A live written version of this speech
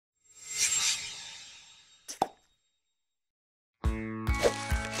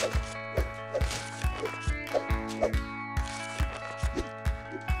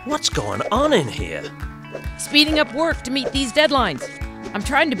What's going on in here? Speeding up work to meet these deadlines. I'm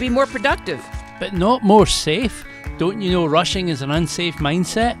trying to be more productive. But not more safe. Don't you know rushing is an unsafe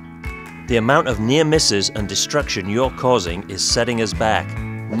mindset? The amount of near misses and destruction you're causing is setting us back,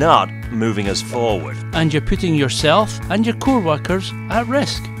 not moving us forward. And you're putting yourself and your co-workers at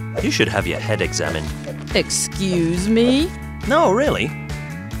risk. You should have your head examined. Excuse me? No, really?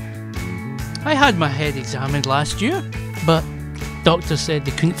 I had my head examined last year, but doctors said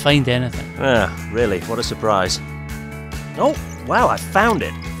they couldn't find anything. Really, what a surprise. Oh, wow, I found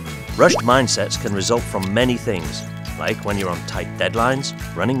it. Rushed mindsets can result from many things, like when you're on tight deadlines,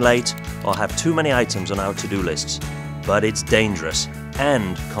 running late, or have too many items on our to-do lists. But it's dangerous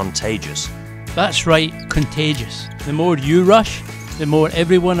and contagious. That's right, contagious. The more you rush, the more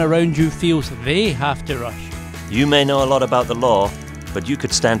everyone around you feels they have to rush. You may know a lot about the law, but you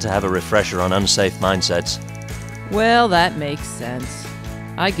could stand to have a refresher on unsafe mindsets. Well, that makes sense.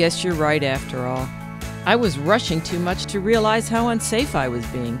 I guess you're right after all. I was rushing too much to realize how unsafe I was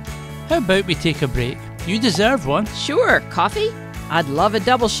being. How about we take a break? You deserve one. Sure, coffee? I'd love a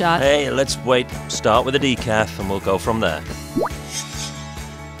double shot. Hey, let's wait. Start with a decaf and we'll go from there.